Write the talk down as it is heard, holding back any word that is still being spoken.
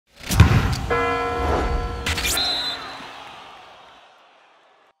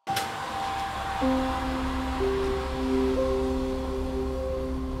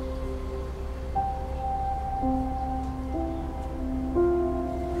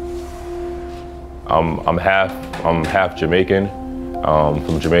I'm half Jamaican,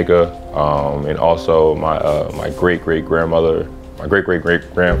 from Jamaica, and also my great grandfather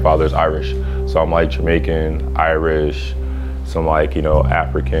is Irish. So I'm like Jamaican, Irish, some like, you know,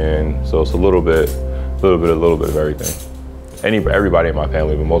 African. So it's a little bit of everything. Everybody in my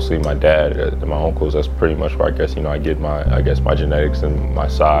family, but mostly my dad and my uncles. That's pretty much where I guess, you know, I get my genetics and my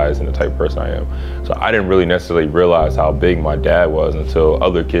size and the type of person I am. So I didn't really necessarily realize how big my dad was until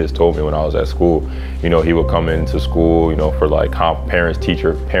other kids told me when I was at school. You know, he would come into school, you know, for like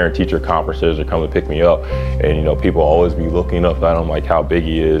parent-teacher conferences, or come to pick me up, and you know, people always be looking up at him like how big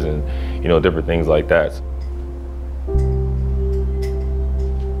he is, and you know, different things like that.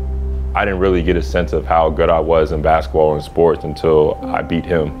 I didn't really get a sense of how good I was in basketball and sports until I beat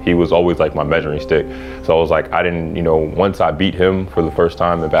him. He was always like my measuring stick. So I was like, I didn't, you know, once I beat him for the first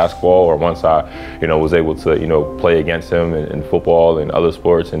time in basketball, or once I, you know, was able to, you know, play against him in football and other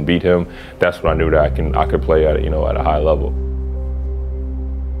sports and beat him, that's when I knew that I could play at, you know, at a high level.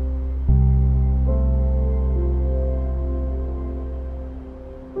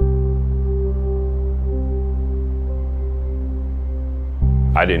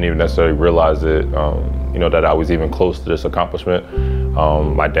 I didn't even necessarily realize it, you know, that I was even close to this accomplishment.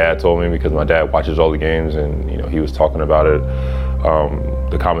 My dad told me, because my dad watches all the games, and you know, he was talking about it.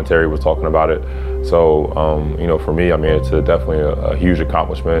 The commentary was talking about it. So, you know, for me, I mean, it's definitely a huge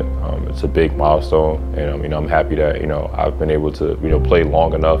accomplishment. It's a big milestone, and I mean, I'm happy that, you know, I've been able to, you know, play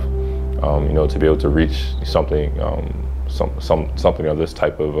long enough, you know, to be able to reach something, something of this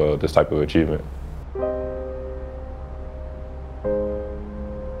type of achievement.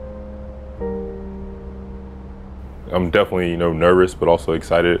 I'm definitely, you know, nervous, but also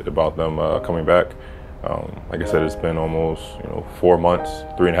excited about them coming back. Like I said, it's been almost, you know, 4 months,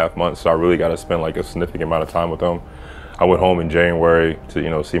 3.5 months. So I really got to spend like a significant amount of time with them. I went home in January to, you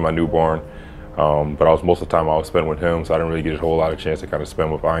know, see my newborn, but most of the time I was spending with him, so I didn't really get a whole lot of chance to kind of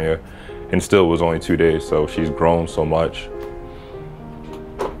spend with Anya. And still, it was only 2 days, so she's grown so much.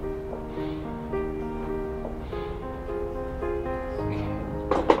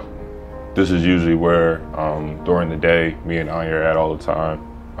 This is usually where, during the day, me and Anya are at all the time.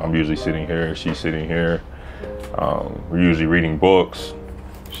 I'm usually sitting here, she's sitting here. We're usually reading books.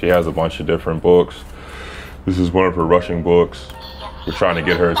 She has a bunch of different books. This is one of her Russian books. We're trying to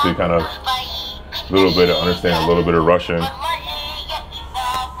get her to kind of understand a little bit of Russian.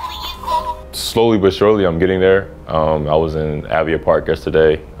 Slowly but surely, I'm getting there. I was in Avia Park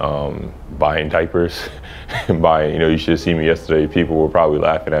yesterday, buying diapers. You know, you should have seen me yesterday. People were probably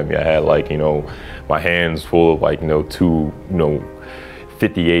laughing at me. I had like, you know, my hands full of like, you know,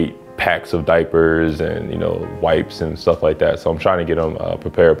 58 packs of diapers and, you know, wipes and stuff like that. So I'm trying to get them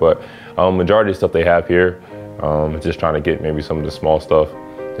prepared. But majority of stuff they have here, just trying to get maybe some of the small stuff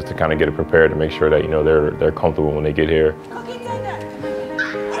just to kind of get it prepared to make sure that, you know, they're comfortable when they get here.